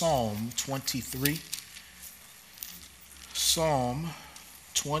Psalm 23. Psalm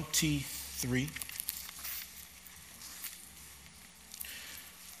 23.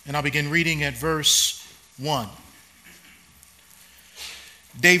 And I'll begin reading at verse 1.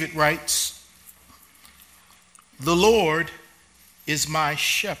 David writes, "The Lord is my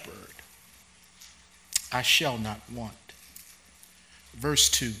shepherd. I shall not want." Verse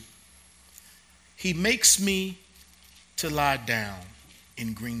 2. "He makes me to lie down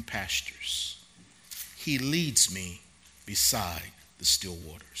in green pastures. He leads me beside the still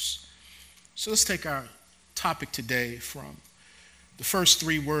waters." So let's take our topic today from the first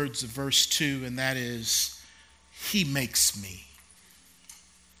three words of verse 2, and that is, He makes me.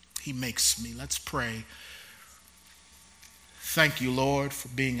 He makes me. Let's pray. Thank you, Lord, for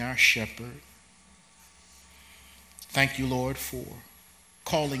being our shepherd. Thank you, Lord, for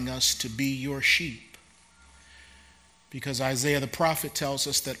calling us to be your sheep. Because Isaiah the prophet tells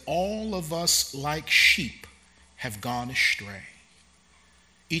us that all of us, like sheep, have gone astray.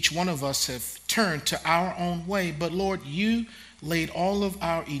 Each one of us have turned to our own way, but Lord, you laid all of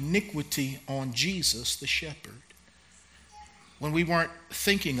our iniquity on Jesus, the shepherd. When we weren't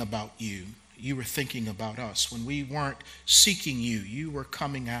thinking about you, you were thinking about us. When we weren't seeking you, you were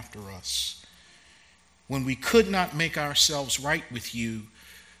coming after us. When we could not make ourselves right with you,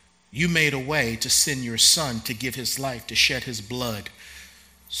 you made a way to send your Son to give his life, to shed his blood,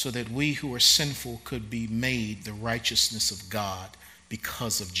 so that we who are sinful could be made the righteousness of God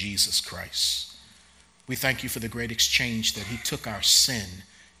because of Jesus Christ. We thank you for the great exchange that he took our sin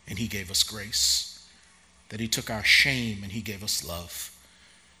and he gave us grace, that he took our shame and he gave us love,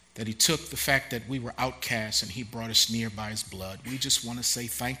 that he took the fact that we were outcasts and he brought us near by his blood. We just want to say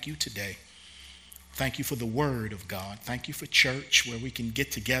thank you today. Thank you for the word of God. Thank you for church, where we can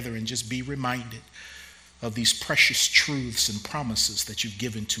get together and just be reminded of these precious truths and promises that you've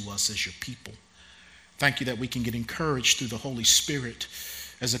given to us as your people. Thank you that we can get encouraged through the Holy Spirit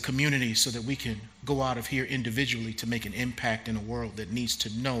as a community so that we can go out of here individually to make an impact in a world that needs to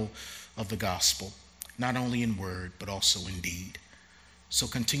know of the gospel, not only in word, but also in deed. So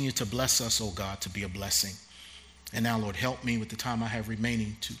continue to bless us, oh God, to be a blessing. And now, Lord, help me with the time I have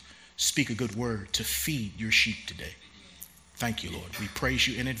remaining to speak a good word, to feed your sheep today. Thank you, Lord. We praise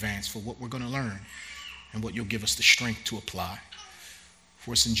you in advance for what we're going to learn and what you'll give us the strength to apply.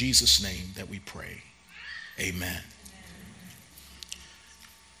 For it's in Jesus' name that we pray. Amen.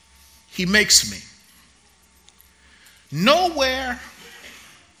 He makes me. Nowhere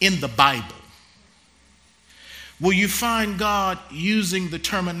in the Bible will you find God using the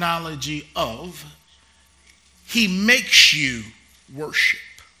terminology of he makes you worship.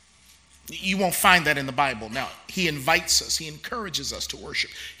 You won't find that in the Bible. Now, he invites us. He encourages us to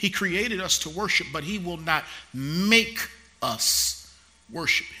worship. He created us to worship, but he will not make us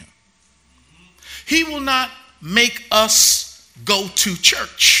worship him. He will not make us go to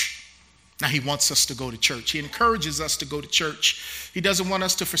church. Now, he wants us to go to church. He encourages us to go to church. He doesn't want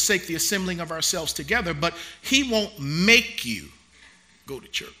us to forsake the assembling of ourselves together, but he won't make you go to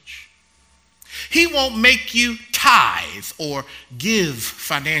church. He won't make you tithe or give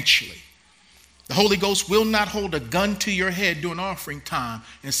financially. The Holy Ghost will not hold a gun to your head during offering time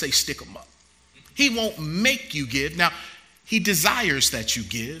and say, stick them up. He won't make you give. Now, he desires that you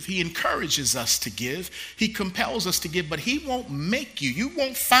give. He encourages us to give. He compels us to give, but he won't make you. You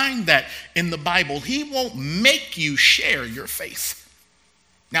won't find that in the Bible. He won't make you share your faith.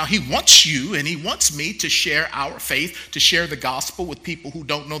 Now, he wants you and he wants me to share our faith, to share the gospel with people who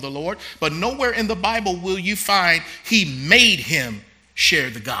don't know the Lord, but nowhere in the Bible will you find he made him share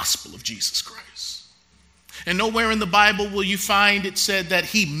the gospel of Jesus Christ. And nowhere in the Bible will you find it said that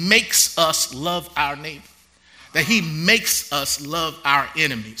he makes us love our neighbor, that he makes us love our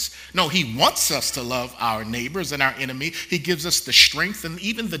enemies. No, he wants us to love our neighbors and our enemy. He gives us the strength and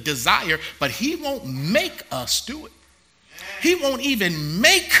even the desire, but he won't make us do it. He won't even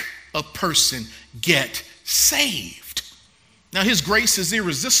make a person get saved. Now, his grace is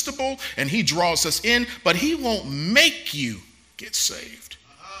irresistible and he draws us in, but he won't make you get saved.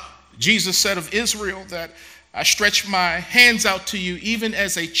 Jesus said of Israel that I stretch my hands out to you even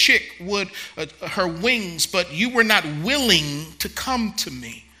as a chick would her wings, but you were not willing to come to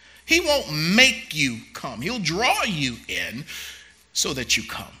me. He won't make you come. He'll draw you in so that you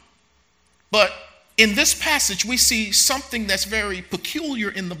come. But in this passage, we see something that's very peculiar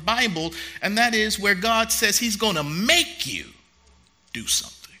in the Bible, and that is where God says he's going to make you do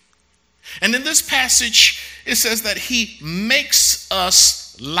something. And in this passage, it says that he makes us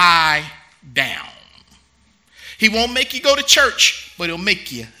lie down. He won't make you go to church, but he'll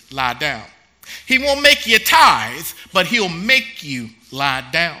make you lie down. He won't make you tithe, but he'll make you lie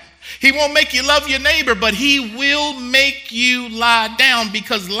down. He won't make you love your neighbor, but he will make you lie down,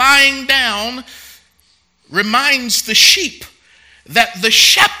 because lying down reminds the sheep that the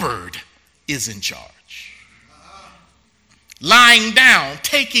shepherd is in charge. Lying down,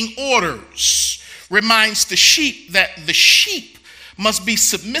 taking orders, reminds the sheep that the sheep must be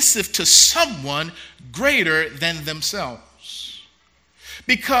submissive to someone greater than themselves.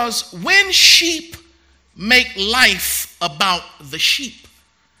 Because when sheep make life about the sheep,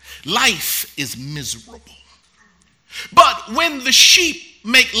 life is miserable. But when the sheep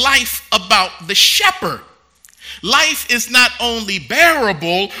make life about the shepherd, life is not only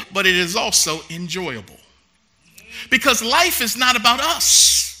bearable, but it is also enjoyable. Because life is not about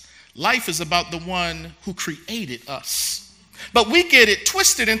us. Life is about the one who created us. But we get it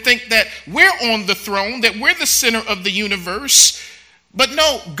twisted and think that we're on the throne, that we're the center of the universe. But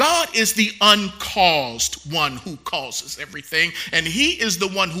no, God is the uncaused one who causes everything. And he is the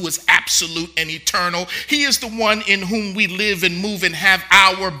one who is absolute and eternal. He is the one in whom we live and move and have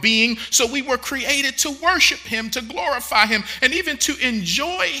our being. So we were created to worship him, to glorify him, and even to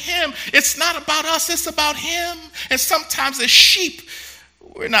enjoy him. It's not about us, it's about him. And sometimes as sheep,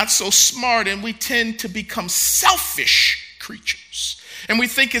 we're not so smart, and we tend to become selfish creatures. And we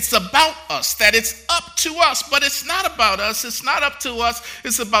think it's about us, that it's up to us, but it's not about us. It's not up to us.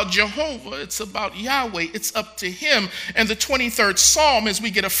 It's about Jehovah. It's about Yahweh. It's up to him. And the 23rd Psalm, as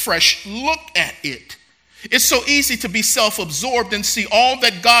we get a fresh look at it, it's so easy to be self-absorbed and see all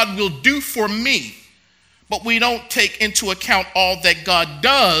that God will do for me, but we don't take into account all that God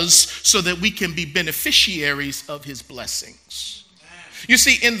does so that we can be beneficiaries of his blessings. You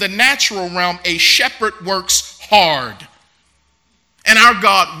see, in the natural realm, a shepherd works hard. And our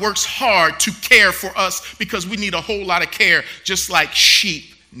God works hard to care for us, because we need a whole lot of care, just like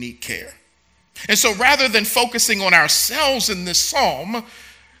sheep need care. And so rather than focusing on ourselves in this psalm,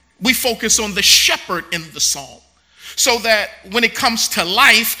 we focus on the shepherd in the psalm. So that when it comes to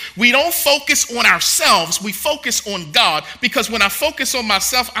life, we don't focus on ourselves, we focus on God. Because when I focus on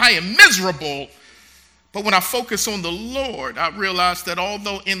myself, I am miserable. But when I focus on the Lord, I realize that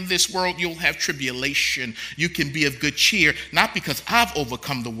although in this world you'll have tribulation, you can be of good cheer, not because I've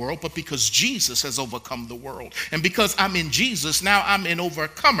overcome the world, but because Jesus has overcome the world. And because I'm in Jesus, now I'm an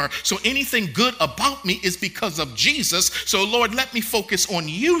overcomer. So anything good about me is because of Jesus. So Lord, let me focus on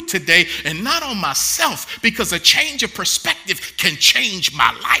you today and not on myself, because a change of perspective can change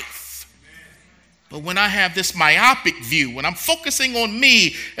my life. But when I have this myopic view, when I'm focusing on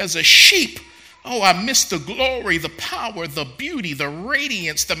me as a sheep, oh, I miss the glory, the power, the beauty, the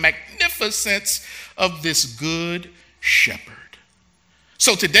radiance, the magnificence of this good shepherd.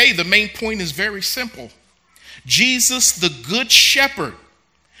 So today, the main point is very simple. Jesus, the good shepherd,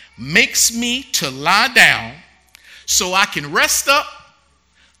 makes me to lie down so I can rest up,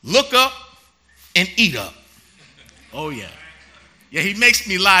 look up, and eat up. Oh, yeah. Yeah, he makes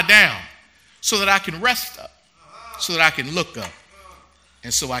me lie down so that I can rest up, so that I can look up,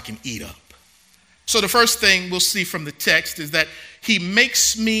 and so I can eat up. So the first thing we'll see from the text is that he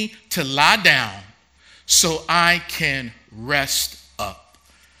makes me to lie down so I can rest up.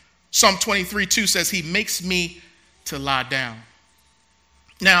 Psalm 23:2 says he makes me to lie down.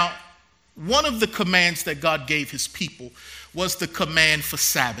 Now, one of the commands that God gave his people was the command for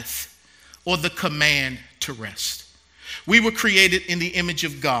Sabbath, or the command to rest. We were created in the image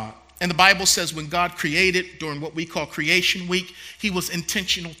of God. And the Bible says when God created during what we call creation week, he was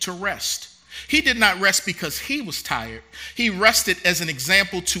intentional to rest. He did not rest because he was tired. He rested as an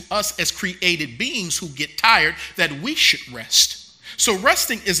example to us as created beings who get tired, that we should rest. So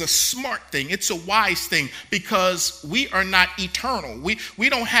resting is a smart thing. It's a wise thing, because we are not eternal. We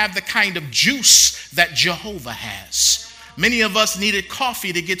don't have the kind of juice that Jehovah has. Many of us needed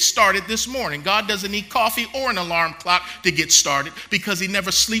coffee to get started this morning. God doesn't need coffee or an alarm clock to get started, because he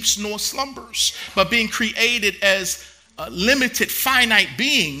never sleeps nor slumbers. But being created as limited, finite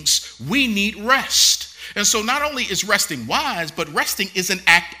beings, we need rest. And so not only is resting wise, but resting is an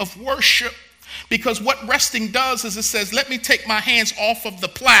act of worship. Because what resting does is it says, let me take my hands off of the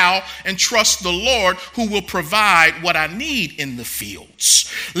plow and trust the Lord, who will provide what I need in the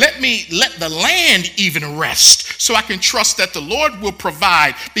fields. Let the land even rest, so I can trust that the Lord will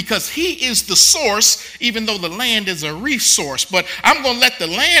provide, because he is the source, even though the land is a resource. But I'm going to let the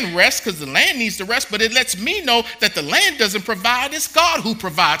land rest, because the land needs to rest, but it lets me know that the land doesn't provide. It's God who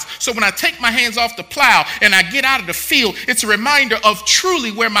provides. So when I take my hands off the plow and I get out of the field, it's a reminder of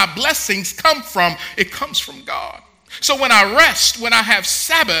truly where my blessings come from. It comes from God. So when I rest, when I have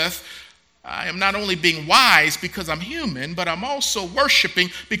Sabbath, I am not only being wise because I'm human, but I'm also worshiping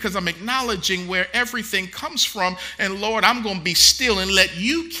because I'm acknowledging where everything comes from. And Lord, I'm going to be still and let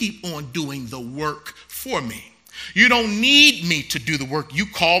you keep on doing the work for me. You don't need me to do the work. You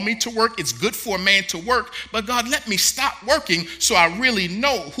call me to work. It's good for a man to work. But God, let me stop working so I really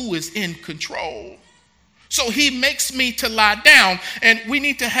know who is in control. So he makes me to lie down. And we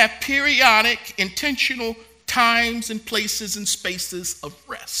need to have periodic, intentional times and places and spaces of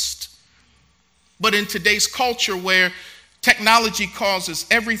rest. But in today's culture where technology causes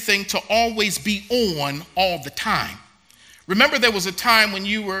everything to always be on all the time. Remember, there was a time when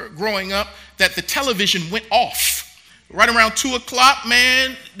you were growing up that the television went off. Right around 2 o'clock,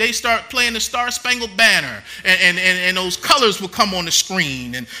 man, they start playing the Star Spangled Banner, and those colors will come on the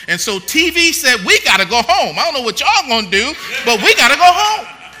screen. And so TV said, we got to go home. I don't know what y'all going to do, but we got to go home.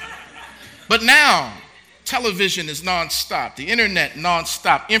 But now, television is nonstop. The internet,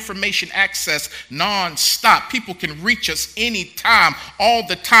 nonstop. Information access, nonstop. People can reach us anytime, all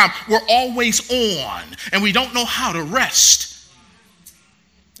the time. We're always on, and we don't know how to rest.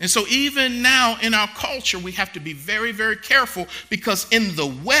 And so even now in our culture, we have to be very, very careful, because in the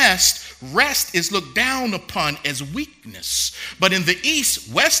West, rest is looked down upon as weakness. But in the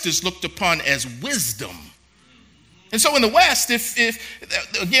East, rest is looked upon as wisdom. And so in the West, if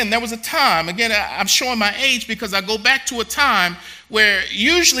again, there was a time, again, I'm showing my age because I go back to a time where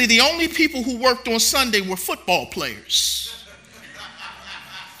usually the only people who worked on Sunday were football players.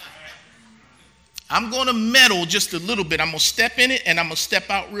 I'm going to meddle just a little bit. I'm going to step in it and I'm going to step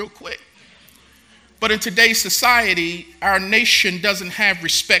out real quick. But in today's society, our nation doesn't have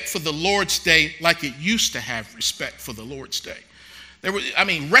respect for the Lord's Day like it used to have respect for the Lord's Day.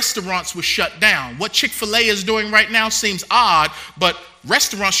 Restaurants were shut down. What Chick-fil-A is doing right now seems odd, but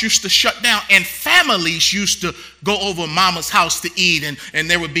restaurants used to shut down, and families used to go over mama's house to eat, and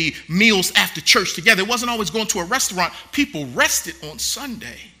there would be meals after church together. It wasn't always going to a restaurant. People rested on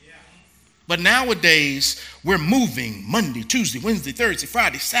Sunday. But nowadays, we're moving Monday, Tuesday, Wednesday, Thursday,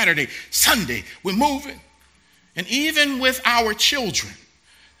 Friday, Saturday, Sunday. We're moving. And even with our children,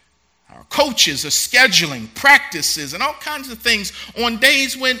 our coaches are scheduling practices and all kinds of things on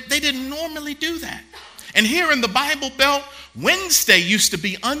days when they didn't normally do that. And here in the Bible Belt, Wednesday used to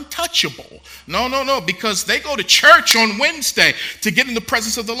be untouchable. No, because they go to church on Wednesday to get in the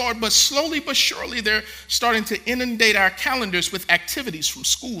presence of the Lord. But slowly but surely, they're starting to inundate our calendars with activities from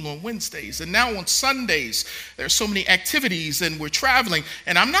school on Wednesdays. And now on Sundays, there's so many activities and we're traveling.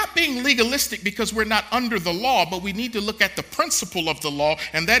 And I'm not being legalistic because we're not under the law, but we need to look at the principle of the law,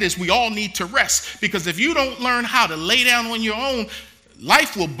 and that is we all need to rest. Because if you don't learn how to lay down on your own,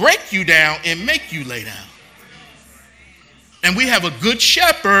 life will break you down and make you lay down. And we have a good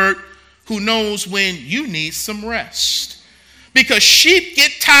shepherd who knows when you need some rest. Because sheep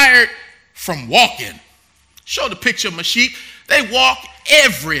get tired from walking. Show the picture of my sheep. They walk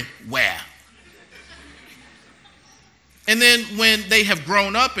everywhere. And then when they have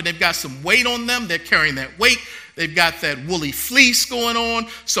grown up and they've got some weight on them, they're carrying that weight. They've got that woolly fleece going on,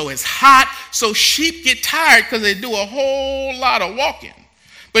 so it's hot. So sheep get tired because they do a whole lot of walking.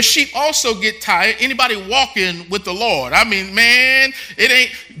 But sheep also get tired. Anybody walking with the Lord? I mean, man,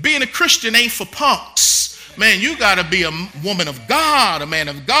 being a Christian ain't for punks. Man, you got to be a woman of God, a man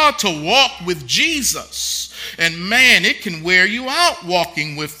of God to walk with Jesus. And man, it can wear you out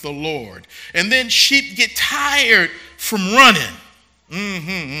walking with the Lord. And then sheep get tired from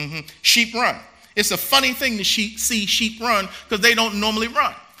running. Sheep run. It's a funny thing to see sheep run because they don't normally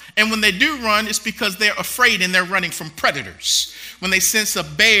run. And when they do run, it's because they're afraid and they're running from predators. When they sense a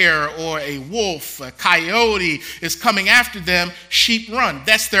bear or a wolf, a coyote is coming after them, sheep run.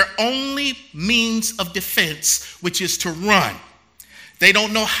 That's their only means of defense, which is to run. They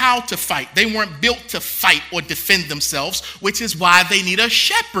don't know how to fight. They weren't built to fight or defend themselves, which is why they need a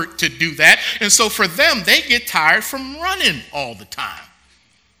shepherd to do that. And so for them, they get tired from running all the time.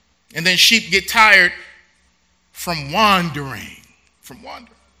 And then sheep get tired from wandering.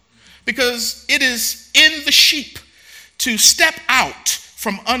 Because it is in the sheep to step out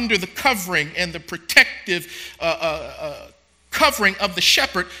from under the covering and the protective covering of the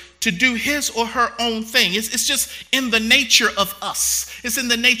shepherd to do his or her own thing. It's just in the nature of us. It's in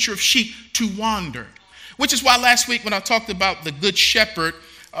the nature of sheep to wander. Which is why last week when I talked about the good shepherd,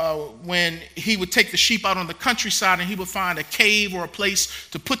 when he would take the sheep out on the countryside and he would find a cave or a place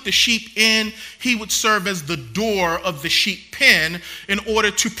to put the sheep in, he would serve as the door of the sheep pen in order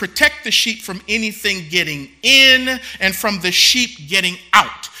to protect the sheep from anything getting in and from the sheep getting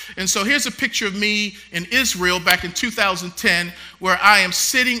out. And so here's a picture of me in Israel back in 2010 where I am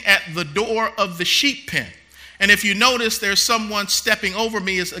sitting at the door of the sheep pen. And if you notice, there's someone stepping over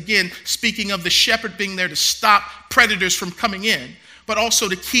me, is again speaking of the shepherd being there to stop predators from coming in, but also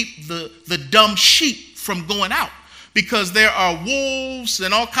to keep the dumb sheep from going out. Because there are wolves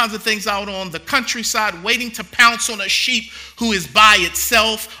and all kinds of things out on the countryside waiting to pounce on a sheep who is by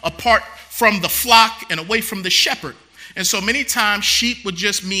itself, apart from the flock and away from the shepherd. And so many times sheep would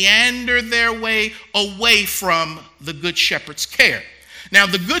just meander their way away from the good shepherd's care. Now,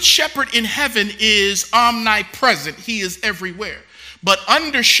 the good shepherd in heaven is omnipresent. He is everywhere. But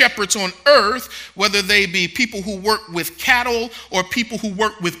under shepherds on earth, whether they be people who work with cattle or people who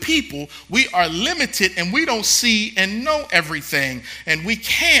work with people, we are limited and we don't see and know everything. And we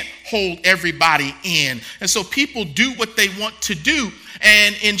can't hold everybody in. And so people do what they want to do.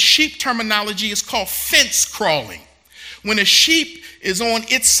 And in sheep terminology, it's called fence crawling. When a sheep is on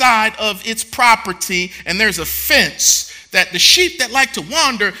its side of its property and there's a fence, that the sheep that like to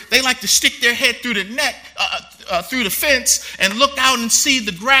wander, they like to stick their head through the net, through the fence and look out and see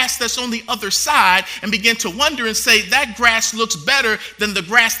the grass that's on the other side and begin to wonder and say, that grass looks better than the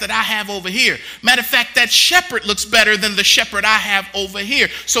grass that I have over here. Matter of fact, that shepherd looks better than the shepherd I have over here.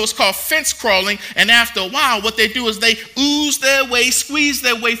 So it's called fence crawling. And after a while, what they do is they ooze their way, squeeze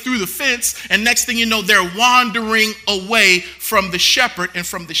their way through the fence. And next thing you know, they're wandering away from the shepherd and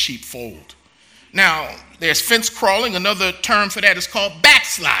from the sheepfold. Now, there's fence crawling. Another term for that is called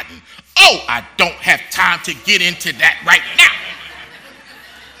backsliding. Oh, I don't have time to get into that right now.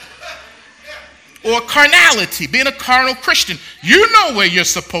 Or carnality, being a carnal Christian. You know where you're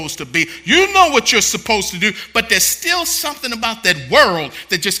supposed to be. You know what you're supposed to do. But there's still something about that world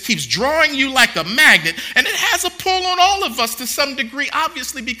that just keeps drawing you like a magnet. And it has a pull on all of us to some degree,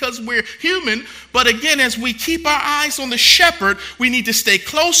 obviously, because we're human. But again, as we keep our eyes on the shepherd, we need to stay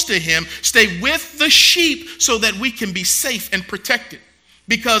close to him, stay with the sheep so that we can be safe and protected.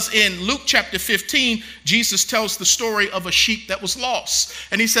 Because in Luke chapter 15, Jesus tells the story of a sheep that was lost.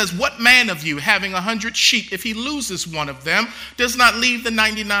 And he says, what man of you, having 100 sheep, if he loses one of them, does not leave the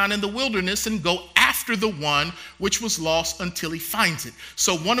 99 in the wilderness and go after the one which was lost until he finds it?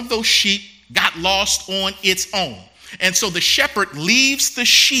 So one of those sheep got lost on its own. And so the shepherd leaves the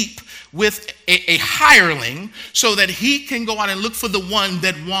sheep with a hireling so that he can go out and look for the one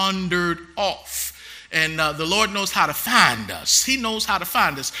that wandered off. And the Lord knows how to find us. He knows how to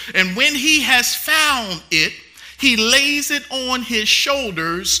find us. And when he has found it, he lays it on his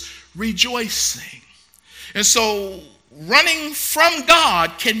shoulders, rejoicing. And so running from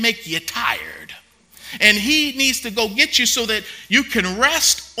God can make you tired. And he needs to go get you so that you can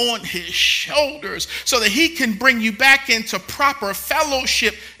rest on his shoulders, so that he can bring you back into proper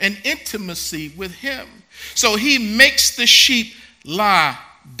fellowship and intimacy with him. So he makes the sheep lie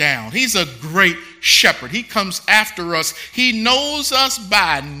down. He's a great shepherd. He comes after us. He knows us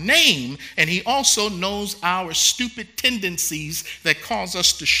by name, and he also knows our stupid tendencies that cause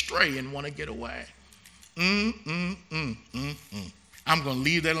us to stray and want to get away. I'm going to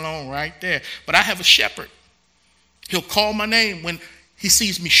leave that alone right there. But I have a shepherd. He'll call my name when he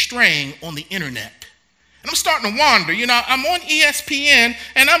sees me straying on the internet. And I'm starting to wander. You know, I'm on ESPN,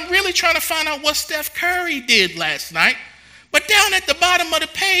 and I'm really trying to find out what Steph Curry did last night. But down at the bottom of the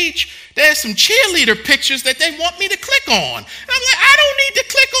page, there's some cheerleader pictures that they want me to click on. And I'm like, I don't need to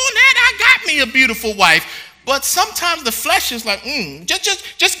click on that. I got me a beautiful wife. But sometimes the flesh is like,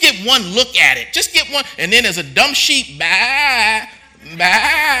 just get one look at it. Just get one. And then there's a dumb sheep. Bye.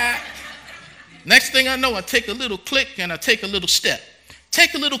 Next thing I know, I take a little click and I take a little step.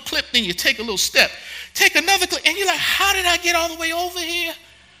 Take a little clip, then you take a little step. Take another click. And you're like, how did I get all the way over here?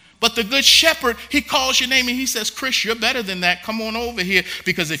 But the good shepherd, he calls your name and he says, Chris, you're better than that. Come on over here.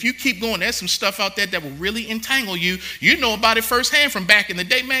 Because if you keep going, there's some stuff out there that will really entangle you. You know about it firsthand from back in the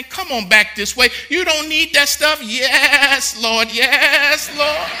day. Man, come on back this way. You don't need that stuff. Yes, Lord. Yes,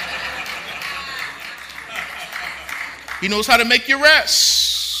 Lord. He knows how to make you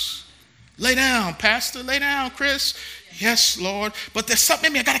rest. Lay down, Pastor. Lay down, Chris. Yes, Lord. But there's something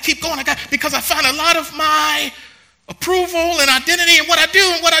in me. I got to keep going. Because I find a lot of my approval and identity and what I do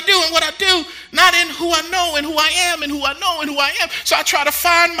and what I do and what I do, not in who I know and who I am and who I know and who I am. So I try to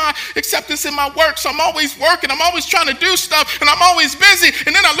find my acceptance in my work. So I'm always working. I'm always trying to do stuff and I'm always busy.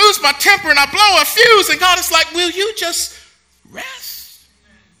 And then I lose my temper and I blow a fuse. And God is like, will you just rest?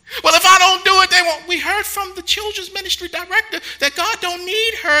 Well, if I don't do it, they won't. We heard from the children's ministry director that God don't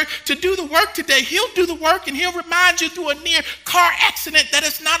need her to do the work today. He'll do the work and he'll remind you through a near car accident that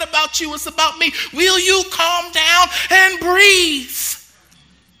it's not about you, it's about me. Will you calm down and breathe?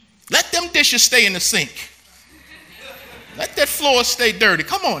 Let them dishes stay in the sink. Let that floor stay dirty.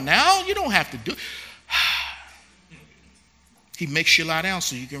 Come on now, you don't have to do it. He makes you lie down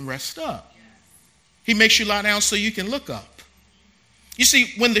so you can rest up. He makes you lie down so you can look up. You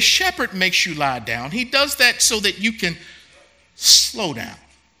see, when the shepherd makes you lie down, he does that so that you can slow down.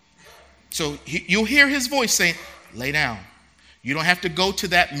 So you'll hear his voice saying, lay down. You don't have to go to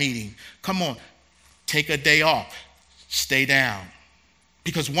that meeting. Come on, take a day off. Stay down.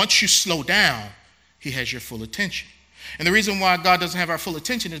 Because once you slow down, he has your full attention. And the reason why God doesn't have our full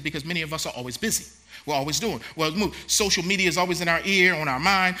attention is because many of us are always busy. We're always doing. Well, move. Social media is always in our ear, on our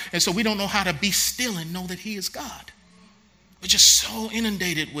mind. And so we don't know how to be still and know that he is God. We're just so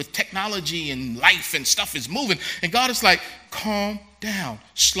inundated with technology and life and stuff is moving. And God is like, calm down,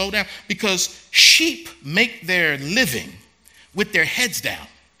 slow down. Because sheep make their living with their heads down.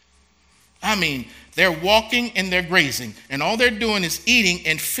 I mean, they're walking and they're grazing. And all they're doing is eating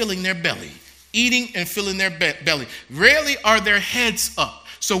and filling their belly. Eating and filling their belly. Rarely are their heads up.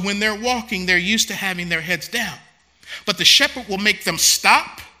 So when they're walking, they're used to having their heads down. But the shepherd will make them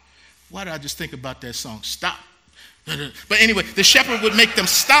stop. Why did I just think about that song? Stop. But anyway, the shepherd would make them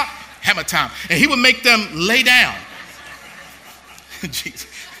stop, hammer time, and he would make them lay down. Jesus.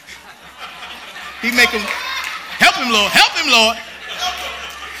 He'd make them, help him, Lord, help him, Lord.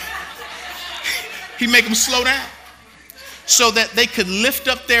 He'd make them slow down so that they could lift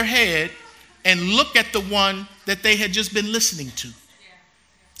up their head and look at the one that they had just been listening to.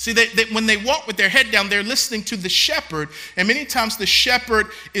 See, when they walk with their head down, they're listening to the shepherd, and many times the shepherd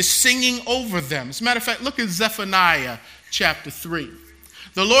is singing over them. As a matter of fact, look at Zephaniah chapter 3.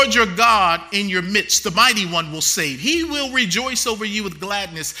 The Lord your God in your midst, the mighty one, will save. He will rejoice over you with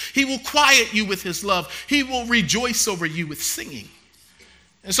gladness. He will quiet you with his love. He will rejoice over you with singing.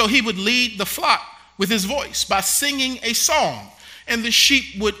 And so he would lead the flock with his voice by singing a song, and the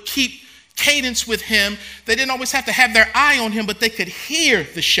sheep would keep cadence with him. They didn't always have to have their eye on him, but they could hear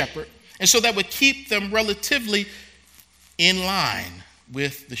the shepherd. And so that would keep them relatively in line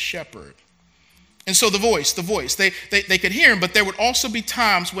with the shepherd. And so the voice, they could hear him, but there would also be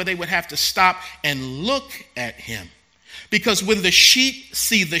times where they would have to stop and look at him. Because when the sheep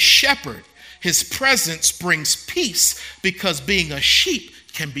see the shepherd, his presence brings peace, because being a sheep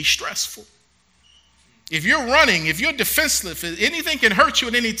can be stressful. If you're running, if you're defenseless, anything can hurt you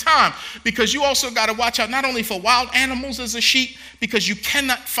at any time, because you also got to watch out not only for wild animals as a sheep, because you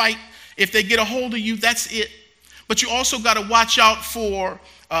cannot fight. If they get a hold of you, that's it. But you also got to watch out for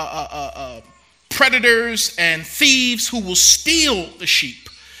predators and thieves who will steal the sheep.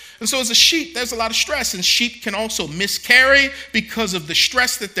 And so as a sheep, there's a lot of stress, and sheep can also miscarry because of the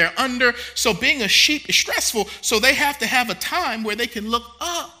stress that they're under. So being a sheep is stressful. So they have to have a time where they can look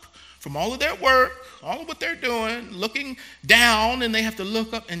up from all of their work, all of what they're doing, looking down, and they have to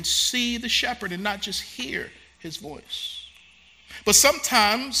look up and see the shepherd and not just hear his voice. But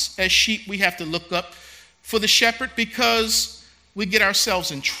sometimes as sheep, we have to look up for the shepherd because we get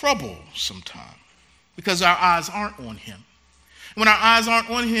ourselves in trouble sometimes because our eyes aren't on him. When our eyes aren't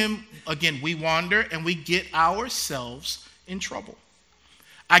on him, again, we wander and we get ourselves in trouble.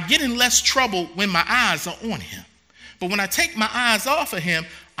 I get in less trouble when my eyes are on him. But when I take my eyes off of him,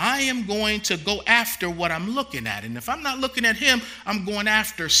 I am going to go after what I'm looking at. And if I'm not looking at him, I'm going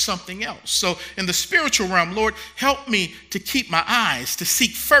after something else. So in the spiritual realm, Lord, help me to keep my eyes, to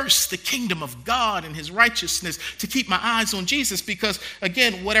seek first the kingdom of God and his righteousness, to keep my eyes on Jesus. Because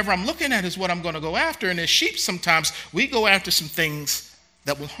again, whatever I'm looking at is what I'm going to go after. And as sheep, sometimes we go after some things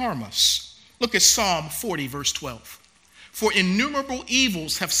that will harm us. Look at Psalm 40, verse 12. For innumerable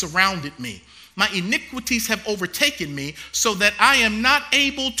evils have surrounded me. My iniquities have overtaken me, so that I am not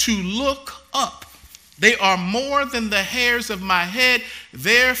able to look up. They are more than the hairs of my head,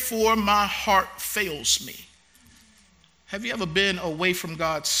 therefore my heart fails me. Have you ever been away from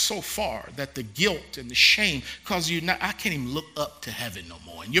God so far that the guilt and the shame cause you I can't even look up to heaven no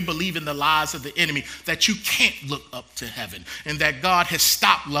more? And you're believing the lies of the enemy that you can't look up to heaven and that God has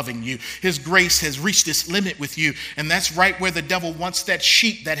stopped loving you. His grace has reached its limit with you. And that's right where the devil wants that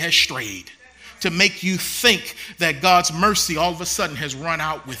sheep that has strayed, to make you think that God's mercy all of a sudden has run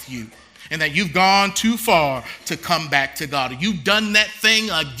out with you and that you've gone too far to come back to God. You've done that thing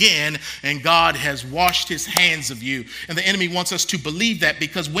again and God has washed his hands of you. And the enemy wants us to believe that,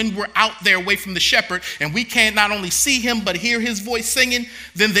 because when we're out there away from the shepherd and we can't not only see him but hear his voice singing,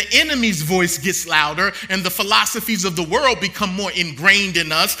 then the enemy's voice gets louder and the philosophies of the world become more ingrained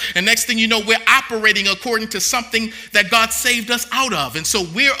in us. And next thing you know, we're operating according to something that God saved us out of. And so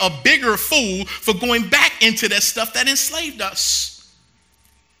we're a bigger fool for going back into that stuff that enslaved us.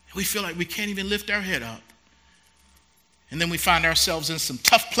 We feel like we can't even lift our head up. And then we find ourselves in some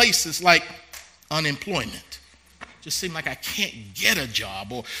tough places like unemployment. Just seem like I can't get a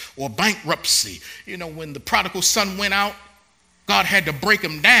job, or bankruptcy. You know, when the prodigal son went out, God had to break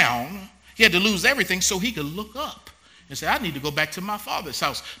him down. He had to lose everything so he could look up and say, I need to go back to my father's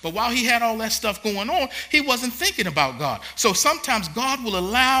house. But while he had all that stuff going on, he wasn't thinking about God. So sometimes God will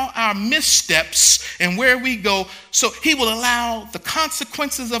allow our missteps and where we go. So he will allow the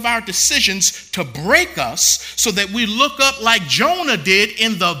consequences of our decisions to break us so that we look up like Jonah did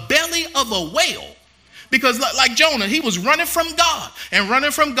in the belly of a whale. Because like Jonah, he was running from God, and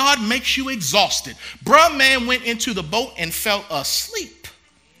running from God makes you exhausted. Bruh, man went into the boat and fell asleep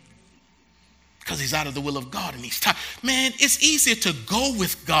because he's out of the will of God and he's tired. Man, it's easier to go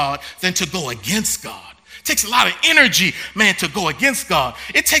with God than to go against God. It takes a lot of energy, man, to go against God.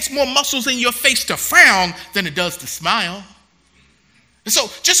 It takes more muscles in your face to frown than it does to smile. And so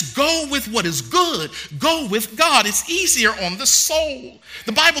just go with what is good. Go with God. It's easier on the soul.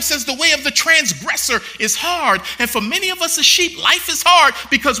 The Bible says the way of the transgressor is hard. And for many of us as sheep, life is hard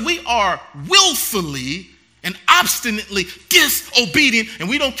because we are willfully and obstinately disobedient. And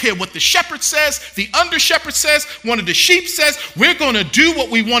we don't care what the shepherd says, the under shepherd says, one of the sheep says. We're going to do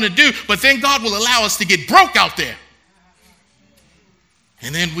what we want to do. But then God will allow us to get broke out there.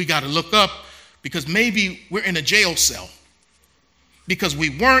 And then we got to look up because maybe we're in a jail cell. Because we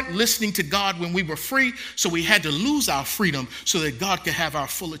weren't listening to God when we were free, so we had to lose our freedom so that God could have our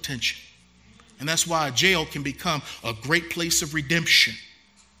full attention. And that's why a jail can become a great place of redemption.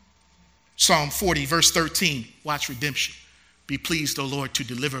 Psalm 40, verse 13, watch redemption. Be pleased, O Lord, to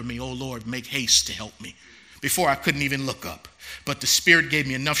deliver me. O Lord, make haste to help me. Before I couldn't even look up. But the Spirit gave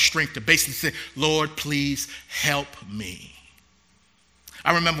me enough strength to basically say, Lord, please help me.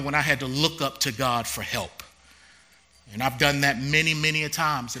 I remember when I had to look up to God for help. And I've done that many, many a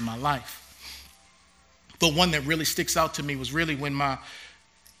times in my life. But one that really sticks out to me was really when my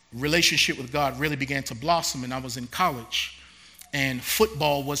relationship with God really began to blossom and I was in college. And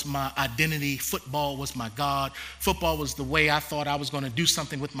football was my identity. Football was my God. Football was the way I thought I was going to do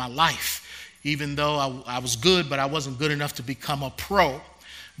something with my life. Even though I was good, but I wasn't good enough to become a pro.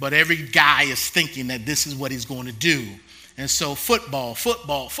 But every guy is thinking that this is what he's going to do. And so football.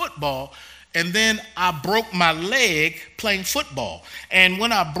 And then I broke my leg playing football. And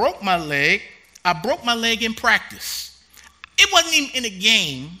when I broke my leg in practice. It wasn't even in a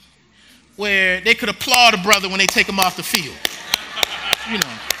game where they could applaud a brother when they take him off the field. You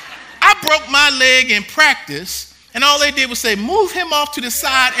know, I broke my leg in practice, and all they did was say, move him off to the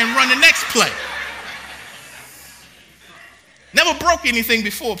side and run the next play. Never broke anything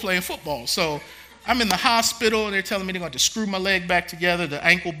before playing football. So I'm in the hospital, and they're telling me they're going to screw my leg back together. The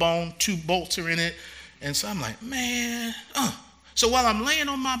ankle bone, 2 bolts are in it. And so I'm like, man. So while I'm laying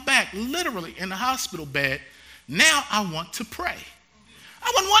on my back, literally in the hospital bed, now I want to pray.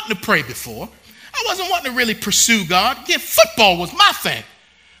 I wasn't wanting to pray before. I wasn't wanting to really pursue God. Again, football was my thing.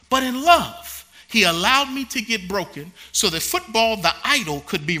 But in love, he allowed me to get broken so that football, the idol,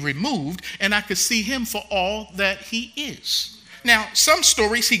 could be removed, and I could see him for all that he is. Now, some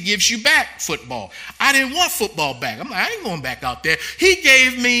stories he gives you back football. I didn't want football back. I'm like, I ain't going back out there. He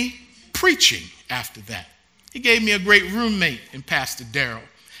gave me preaching after that. He gave me a great roommate in Pastor Darrell.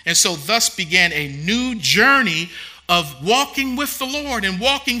 And so thus began a new journey of walking with the Lord and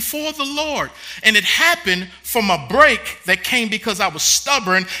walking for the Lord. And it happened from a break that came because I was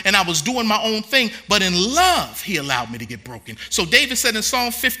stubborn and I was doing my own thing. But in love, he allowed me to get broken. So David said in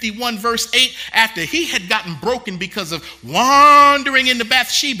Psalm 51, verse 8, after he had gotten broken because of wandering into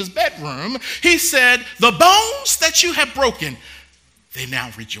Bathsheba's bedroom, he said, the bones that you have broken, they now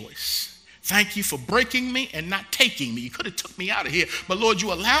rejoice. Thank you for breaking me and not taking me. You could have took me out of here. But Lord,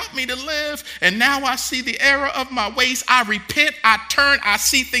 you allowed me to live. And now I see the error of my ways. I repent. I turn. I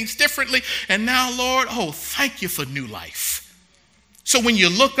see things differently. And now, Lord, thank you for new life. So when you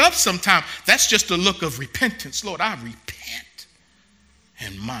look up sometime, that's just a look of repentance. Lord, I repent.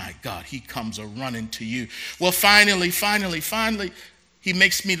 And my God, he comes a-running to you. Well, finally, he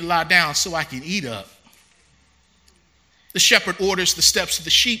makes me to lie down so I can eat up. The shepherd orders the steps of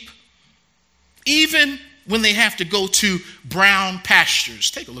the sheep. Even when they have to go to brown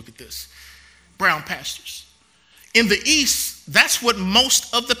pastures. Take a look at this. Brown pastures. In the East, that's what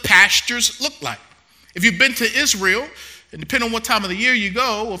most of the pastures look like. If you've been to Israel, and depending on what time of the year you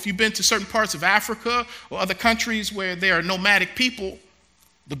go, or if you've been to certain parts of Africa or other countries where there are nomadic people,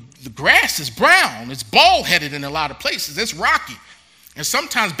 the grass is brown. It's bald-headed in a lot of places. It's rocky. And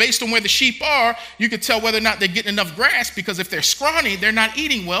sometimes based on where the sheep are, you can tell whether or not they're getting enough grass, because if they're scrawny, they're not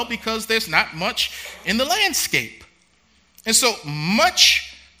eating well because there's not much in the landscape. And so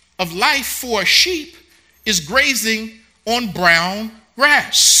much of life for a sheep is grazing on brown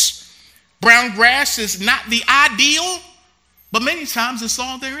grass. Brown grass is not the ideal, but many times it's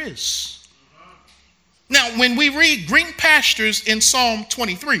all there is. Now, when we read green pastures in Psalm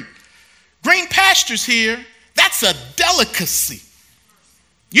 23, Green pastures here, that's a delicacy.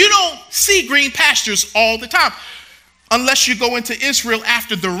 You don't see green pastures all the time unless you go into Israel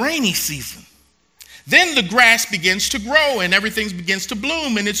after the rainy season. Then the grass begins to grow and everything begins to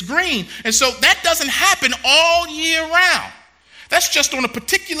bloom and it's green. And so that doesn't happen all year round. That's just on a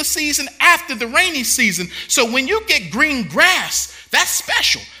particular season after the rainy season. So when you get green grass, that's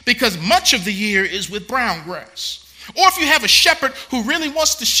special because much of the year is with brown grass. Or if you have a shepherd who really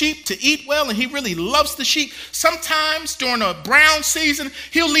wants the sheep to eat well and he really loves the sheep, sometimes during a brown season,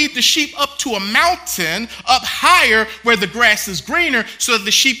 he'll lead the sheep up to a mountain up higher where the grass is greener so that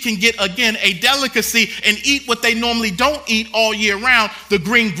the sheep can get, again, a delicacy and eat what they normally don't eat all year round. The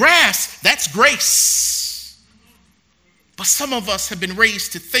green grass, that's grace. But some of us have been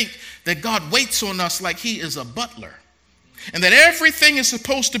raised to think that God waits on us like he is a butler and that everything is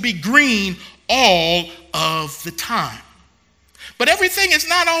supposed to be green all of the time. But everything is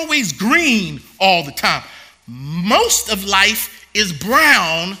not always green all the time. Most of life is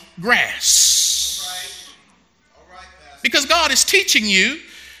brown grass. All right, because God is teaching you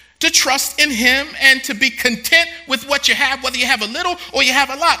to trust in him and to be content with what you have, whether you have a little or you have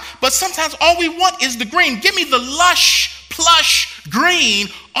a lot. But sometimes all we want is the green. Give me the lush, plush green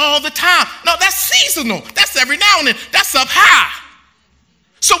all the time. No, that's seasonal. That's every now and then. That's up high.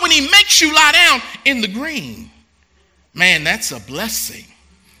 So when he makes you lie down in the green, man, that's a blessing.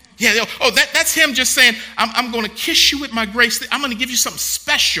 Yeah, that's him just saying, I'm going to kiss you with my grace. I'm going to give you something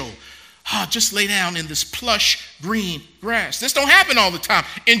special. Just lay down in this plush green grass. This don't happen all the time.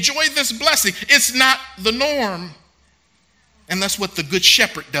 Enjoy this blessing. It's not the norm. And that's what the good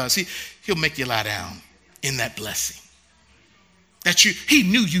shepherd does. He'll make you lie down in that blessing that he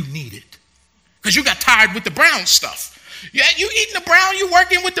knew you needed because you got tired with the brown stuff. Yeah, you eating the brown, you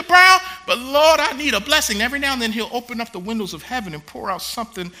working with the brown, but Lord, I need a blessing. Every now and then he'll open up the windows of heaven and pour out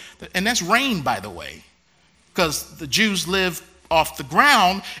something, and that's rain, by the way, because the Jews live off the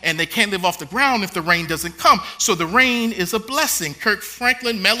ground, and they can't live off the ground if the rain doesn't come. So the rain is a blessing. Kirk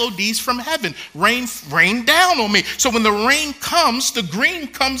Franklin, melodies from heaven. Rain down on me. So when the rain comes, the green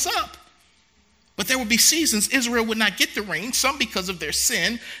comes up. But there would be seasons Israel would not get the rain, some because of their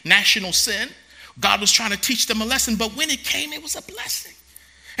sin, national sin. God was trying to teach them a lesson, but when it came, it was a blessing.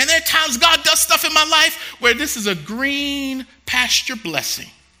 And there are times God does stuff in my life where this is a green pasture blessing.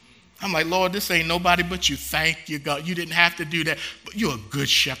 I'm like, Lord, this ain't nobody but you. Thank you, God. You didn't have to do that, but you're a good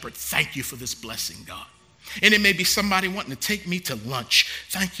shepherd. Thank you for this blessing, God. And it may be somebody wanting to take me to lunch.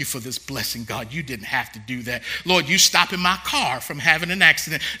 Thank you for this blessing, God. You didn't have to do that. Lord, you stopping my car from having an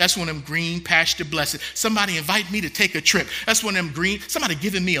accident. That's one of them green pasture blessings. Somebody invite me to take a trip. That's one of them green. Somebody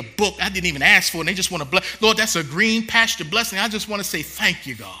giving me a book I didn't even ask for, and they just want to bless. Lord, that's a green pasture blessing. I just want to say thank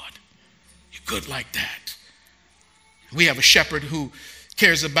you, God. You're good like that. We have a shepherd who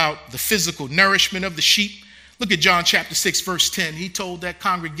cares about the physical nourishment of the sheep. Look at John chapter 6, verse 10. He told that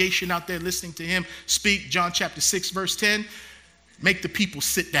congregation out there listening to him speak, John chapter 6, verse 10, make the people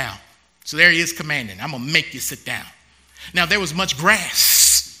sit down. So there he is commanding, I'm going to make you sit down. Now, there was much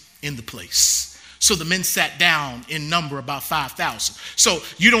grass in the place. So the men sat down in number about 5,000. So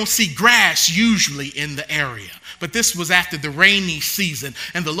you don't see grass usually in the area. But this was after the rainy season,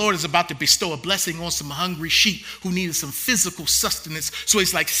 and the Lord is about to bestow a blessing on some hungry sheep who needed some physical sustenance. So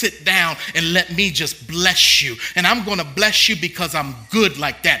he's like, sit down and let me just bless you. And I'm going to bless you because I'm good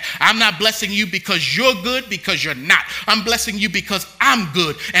like that. I'm not blessing you because you're good, because you're not. I'm blessing you because I'm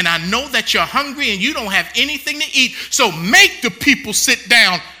good. And I know that you're hungry and you don't have anything to eat. So make the people sit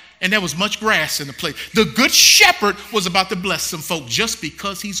down. And there was much grass in the place. The good shepherd was about to bless some folk just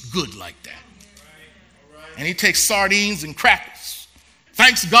because he's good like that. And he takes sardines and crackers,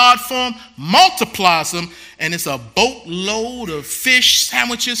 thanks God for them, multiplies them, and it's a boatload of fish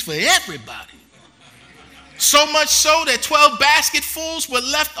sandwiches for everybody. So much so that 12 basketfuls were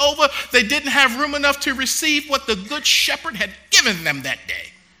left over. They didn't have room enough to receive what the good shepherd had given them that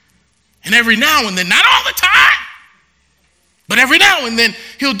day. And every now and then, not all the time, but every now and then,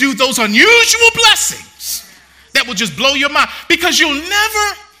 he'll do those unusual blessings that will just blow your mind, because you'll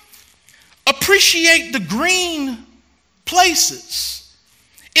never appreciate the green places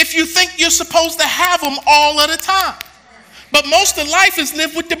if you think you're supposed to have them all at a time. But most of life is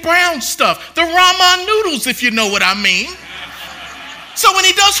lived with the brown stuff, the ramen noodles, if you know what I mean. So when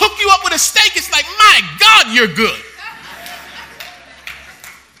he does hook you up with a steak, it's like, my God, you're good.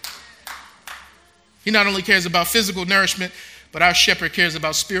 He not only cares about physical nourishment, but our shepherd cares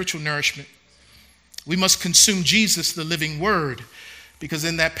about spiritual nourishment. We must consume Jesus, the living word, because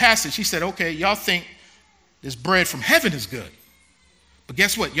in that passage, he said, okay, y'all think this bread from heaven is good, but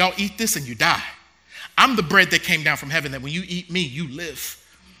guess what? Y'all eat this and you die. I'm the bread that came down from heaven, that when you eat me, you live.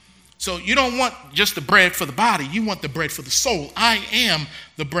 So you don't want just the bread for the body. You want the bread for the soul. I am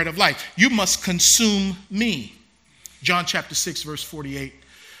the bread of life. You must consume me. John chapter 6, verse 48.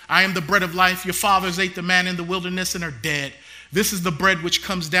 I am the bread of life. Your fathers ate the manna in the wilderness and are dead. This is the bread which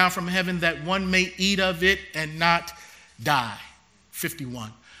comes down from heaven, that one may eat of it and not die.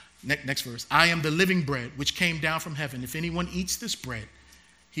 51. Next verse. I am the living bread which came down from heaven. If anyone eats this bread,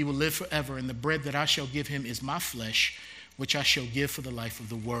 he will live forever. And the bread that I shall give him is my flesh, which I shall give for the life of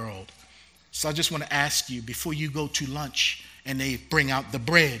the world. So I just want to ask you, before you go to lunch and they bring out the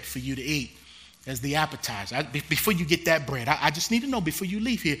bread for you to eat as the appetizer, before you get that bread, I just need to know, before you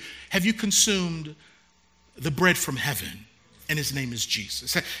leave here, have you consumed the bread from heaven? And his name is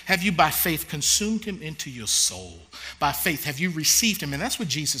Jesus. Have you by faith consumed him into your soul? By faith, have you received him? And that's what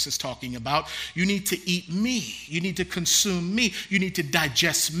Jesus is talking about. You need to eat me. You need to consume me. You need to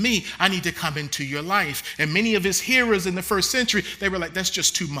digest me. I need to come into your life. And many of his hearers in the first century, they were like, that's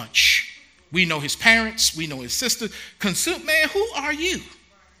just too much. We know his parents. We know his sisters. Consume, man, who are you?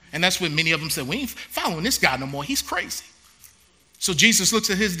 And that's when many of them said, we ain't following this guy no more. He's crazy. So Jesus looks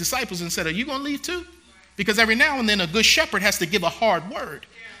at his disciples and said, are you going to leave too? Because every now and then a good shepherd has to give a hard word.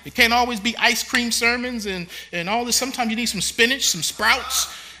 It can't always be ice cream sermons and all this. Sometimes you need some spinach, some sprouts.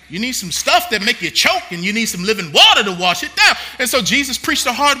 You need some stuff that make you choke, and you need some living water to wash it down. And so Jesus preached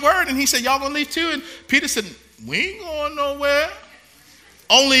a hard word, and he said, y'all gonna leave too? And Peter said, we ain't going nowhere.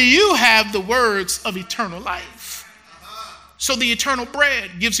 Only you have the words of eternal life. So the eternal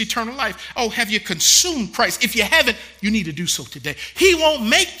bread gives eternal life. Oh, have you consumed Christ? If you haven't, you need to do so today. He won't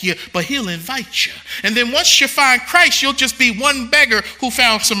make you, but he'll invite you. And then once you find Christ, you'll just be one beggar who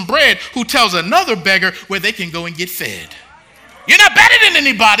found some bread, who tells another beggar where they can go and get fed. You're not better than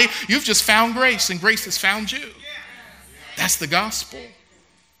anybody. You've just found grace, and grace has found you. That's the gospel.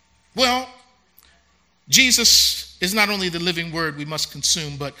 Well, Jesus is not only the living word we must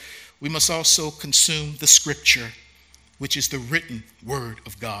consume, but we must also consume the scripture, which is the written word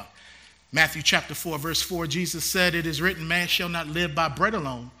of God. Matthew chapter 4, verse 4, Jesus said, it is written, man shall not live by bread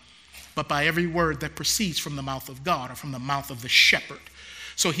alone, but by every word that proceeds from the mouth of God, or from the mouth of the shepherd.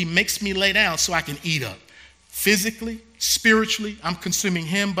 So he makes me lay down so I can eat up. Physically, spiritually, I'm consuming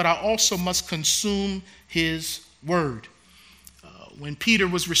him, but I also must consume his word. When Peter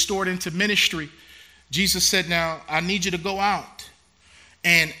was restored into ministry, Jesus said, now I need you to go out.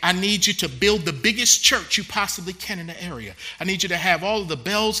 And I need you to build the biggest church you possibly can in the area. I need you to have all of the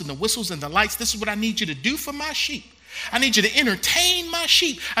bells and the whistles and the lights. This is what I need you to do for my sheep. I need you to entertain my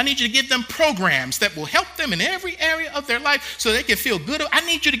sheep. I need you to give them programs that will help them in every area of their life so they can feel good. I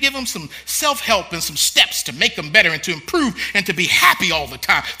need you to give them some self-help and some steps to make them better and to improve and to be happy all the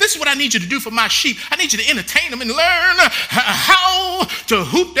time. This is what I need you to do for my sheep. I need you to entertain them and learn how to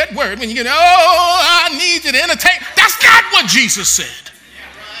hoop that word when you get, oh, I need you to entertain. That's not what Jesus said.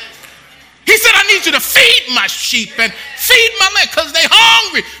 He said, I need you to feed my sheep and feed my lamb, because they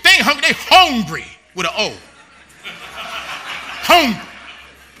hungry. They ain't hungry, they hungry with an O. Hungry.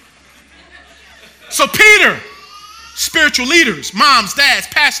 So Peter, spiritual leaders, moms, dads,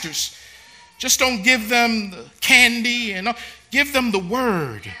 pastors, just don't give them the candy and give them the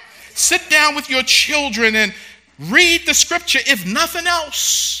word. Sit down with your children and read the scripture, if nothing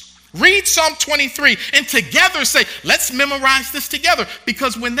else. Read Psalm 23 and together say, let's memorize this together,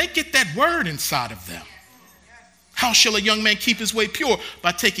 because when they get that word inside of them, how shall a young man keep his way pure?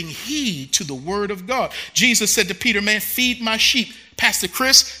 By taking heed to the word of God. Jesus said to Peter, man, feed my sheep. Pastor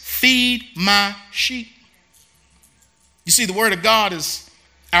Chris, feed my sheep. You see, the word of God is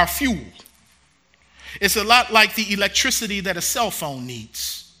our fuel. It's a lot like the electricity that a cell phone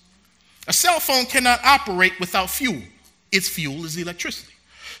needs. A cell phone cannot operate without fuel. Its fuel is electricity.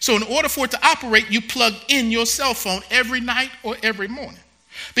 So in order for it to operate, you plug in your cell phone every night or every morning,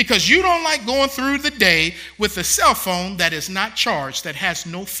 because you don't like going through the day with a cell phone that is not charged, that has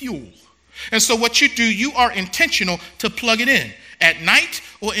no fuel. And so what you do, you are intentional to plug it in at night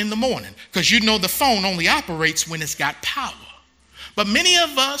or in the morning, because you know the phone only operates when it's got power. But many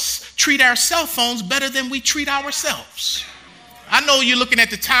of us treat our cell phones better than we treat ourselves. I know you're looking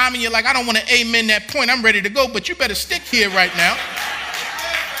at the time and you're like, I don't want to amen that point. I'm ready to go, but you better stick here right now.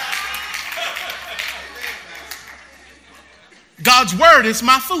 God's word is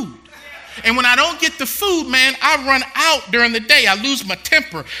my food. And when I don't get the food, man, I run out during the day. I lose my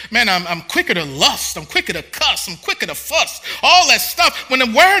temper. Man, I'm quicker to lust. I'm quicker to cuss. I'm quicker to fuss. All that stuff when the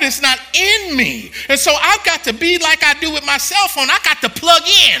word is not in me. And so I've got to be like I do with my cell phone. I got to plug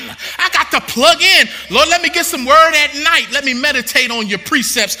in. I got to plug in. Lord, let me get some word at night. Let me meditate on your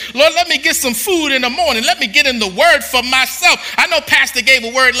precepts. Lord, let me get some food in the morning. Let me get in the word for myself. I know Pastor gave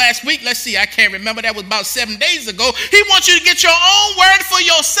a word last week. Let's see, I can't remember. That was about 7 days ago. He wants you to get your own word for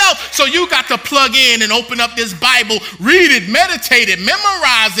yourself. So you got to plug in and open up this Bible, read it, meditate it,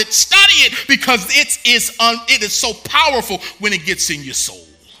 memorize it, study it, because it is so powerful when it gets in your soul.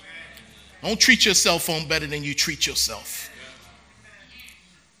 Don't treat your cell phone better than you treat yourself.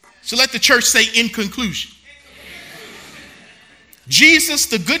 So let the church say, in conclusion, Jesus,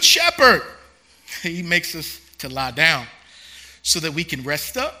 the good shepherd, he makes us to lie down so that we can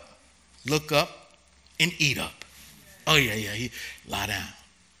rest up, look up, and eat up. Oh, yeah, he lie down.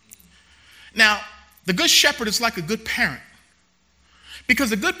 Now, the good shepherd is like a good parent,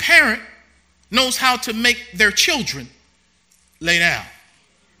 because a good parent knows how to make their children lay down.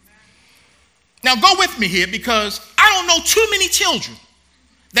 Now, go with me here, because I don't know too many children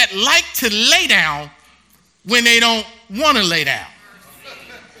that like to lay down when they don't want to lay down.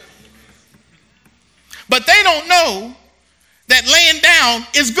 But they don't know that laying down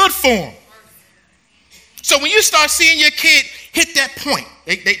is good for them. So when you start seeing your kid hit that point,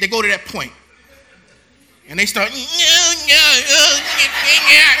 they go to that point, and they start, and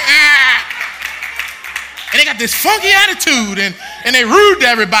they got this funky attitude, and they rude to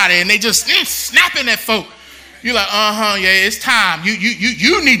everybody, and they just snapping at folk. You're like, yeah, it's time.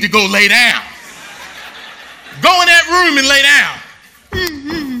 You need to go lay down. Go in that room and lay down.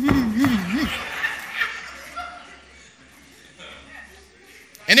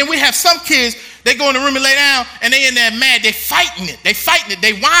 And then we have some kids, they go in the room and lay down, and they in there mad. They fighting it. They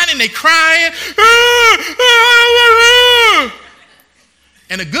whining, they crying.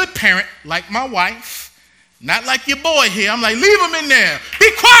 And a good parent, like my wife, not like your boy here, I'm like, leave him in there.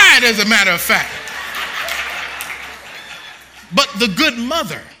 Be quiet, as a matter of fact. But the good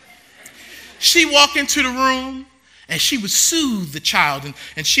mother, she walk into the room, and she would soothe the child,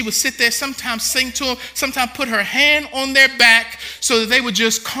 and she would sit there, sometimes sing to them, sometimes put her hand on their back so that they would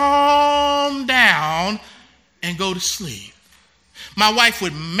just calm down and go to sleep. My wife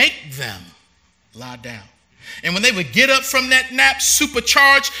would make them lie down. And when they would get up from that nap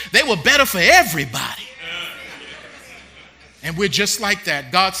supercharged, they were better for everybody. And we're just like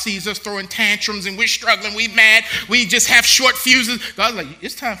that. God sees us throwing tantrums, and we're struggling, we mad, we just have short fuses. God's like,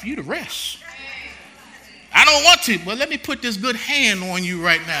 it's time for you to rest. I don't want to. Well, let me put this good hand on you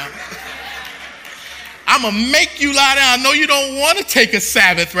right now. I'm going to make you lie down. I know you don't want to take a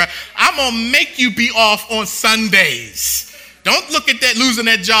Sabbath, right? I'm going to make you be off on Sundays. Don't look at that losing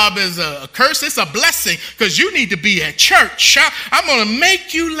that job as a curse. It's a blessing, because you need to be at church. I'm going to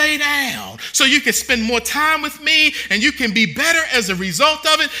make you lay down so you can spend more time with me, and you can be better as a result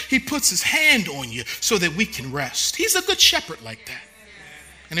of it. He puts his hand on you so that we can rest. He's a good shepherd like that.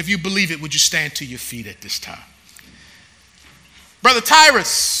 And if you believe it, would you stand to your feet at this time? Brother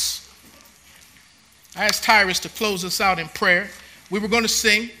Tyrus, I asked Tyrus to close us out in prayer. We were going to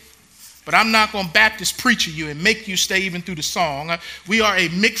sing, but I'm not going to Baptist preacher you and make you stay even through the song. We are a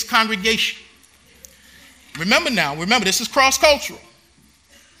mixed congregation. Remember, this is cross-cultural.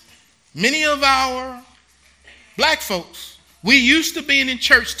 Many of our black folks, we used to being in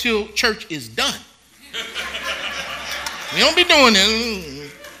church till church is done. We don't be doing this.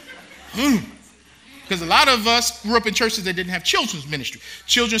 Because a lot of us grew up in churches that didn't have children's ministry.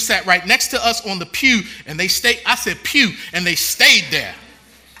 Children sat right next to us on the pew, and they stayed. I said pew, and they stayed there.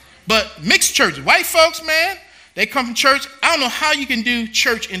 But mixed churches, white folks, man, they come from church. I don't know how you can do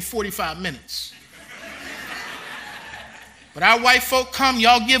church in 45 minutes. But our white folk come,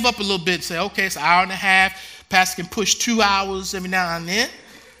 y'all give up a little bit, say, okay, it's an hour and a half. Pastor can push 2 hours every now and then.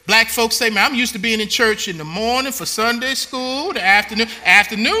 Black folks say, man, I'm used to being in church in the morning for Sunday school, the afternoon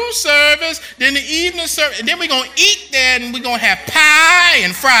service, then the evening service, and then we're going to eat there, and we're going to have pie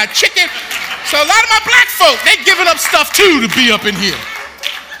and fried chicken. So a lot of my black folk, they giving up stuff too to be up in here.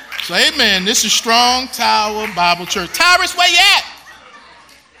 So amen, this is Strong Tower Bible Church. Tyrus, where you at?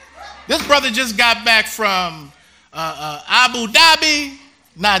 This brother just got back from Abu Dhabi,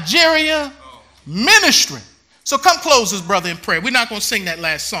 Nigeria, ministering. So come close this brother in prayer. We're not going to sing that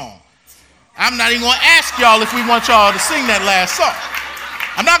last song. I'm not even going to ask y'all if we want y'all to sing that last song.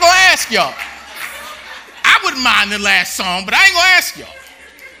 I'm not going to ask y'all. I wouldn't mind the last song, but I ain't going to ask y'all.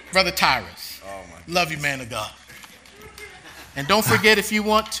 Brother Tyrus, love you, man of God. And don't forget, if you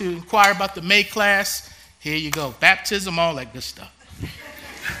want to inquire about the May class, here you go. Baptism, all that good stuff.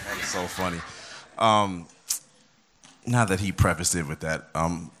 That is so funny. Now that he prefaced it with that,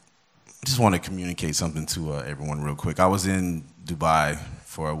 I just want to communicate something to everyone real quick. I was in Dubai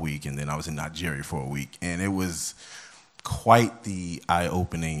for a week, and then I was in Nigeria for a week, and it was quite the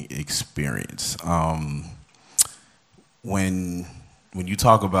eye-opening experience. When you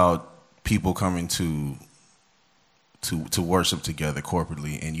talk about people coming to worship together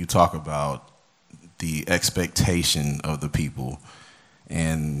corporately, and you talk about the expectation of the people,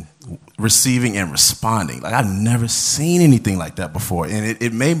 and receiving and responding. Like, I've never seen anything like that before. And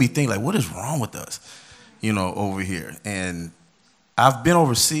it made me think, like, what is wrong with us, over here? And I've been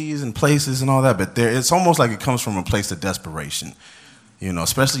overseas and places and all that, but it's almost like it comes from a place of desperation,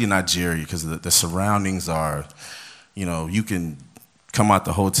 especially in Nigeria, because the surroundings are, you can come out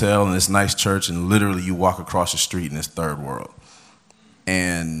the hotel in this nice church and literally you walk across the street in this third world.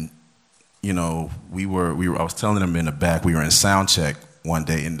 And, I was telling them in the back, we were in sound check one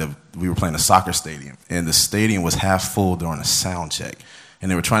day, and we were playing a soccer stadium, and the stadium was half full during a sound check, and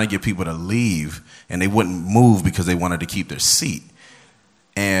they were trying to get people to leave, and they wouldn't move because they wanted to keep their seat.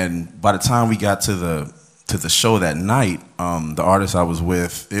 And by the time we got to the show that night, the artist I was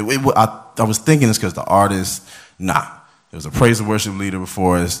with, I was thinking it's because the artist, there was a praise and worship leader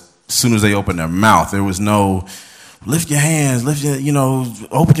before us. As soon as they opened their mouth, there was no lift your hands,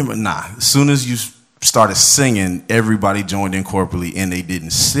 open your mouth. As soon as you started singing, everybody joined in corporately, and they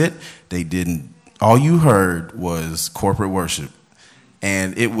didn't sit. All you heard was corporate worship.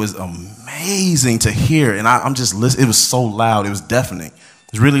 And it was amazing to hear. And I'm just listening. It was so loud. It was deafening.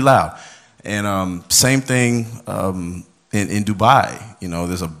 It was really loud. And same thing in Dubai.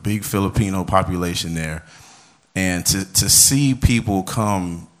 There's a big Filipino population there. And to see people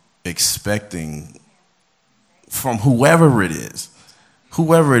come expecting from whoever it is,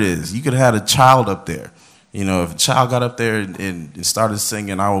 you could have had a child up there. If a child got up there and started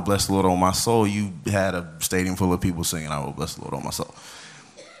singing, I will bless the Lord on my soul, you had a stadium full of people singing, I will bless the Lord on my soul.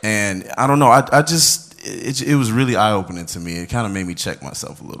 And I don't know, it was really eye-opening to me. It kind of made me check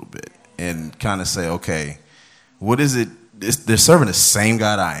myself a little bit and kind of say, okay, what is it? They're serving the same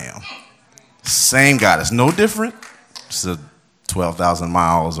God I am. Same God. It's no different. It's 12,000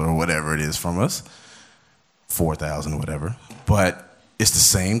 miles or whatever it is from us. 4,000, whatever. But it's the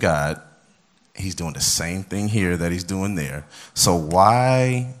same God. He's doing the same thing here that he's doing there. So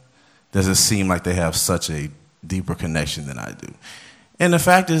why does it seem like they have such a deeper connection than I do? And the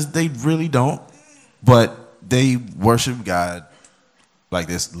fact is, they really don't. But they worship God like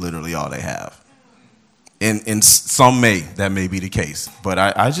that's literally all they have. And that may be the case. But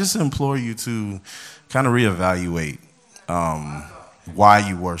I just implore you to kind of reevaluate why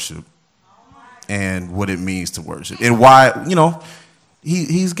you worship and what it means to worship, and why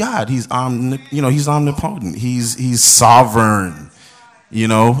he's God. He's he's omnipotent. He's sovereign.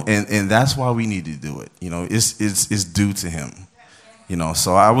 And that's why we need to do it. It's due to him.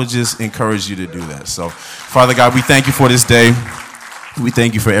 So I would just encourage you to do that. So, Father God, we thank you for this day. We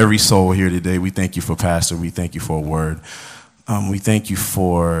thank you for every soul here today. We thank you for Pastor. We thank you for a word. We thank you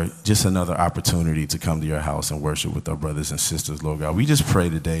for just another opportunity to come to your house and worship with our brothers and sisters, Lord God. We just pray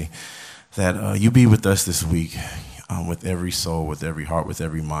today that you be with us this week, with every soul, with every heart, with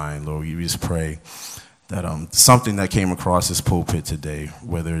every mind, Lord. We just pray that something that came across this pulpit today,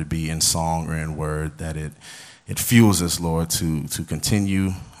 whether it be in song or in word, that it fuels us, Lord, to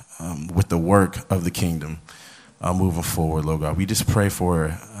continue with the work of the kingdom moving forward, Lord God. We just pray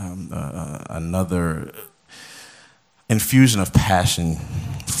for another infusion of passion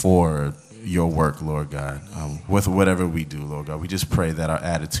for your work, Lord God, with whatever we do, Lord God. We just pray that our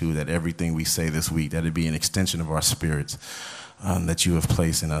attitude, that everything we say this week, that it be an extension of our spirits that you have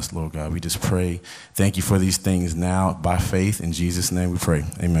placed in us, Lord God. We just pray. Thank you for these things now by faith. In Jesus' name we pray.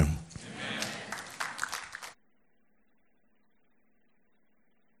 Amen.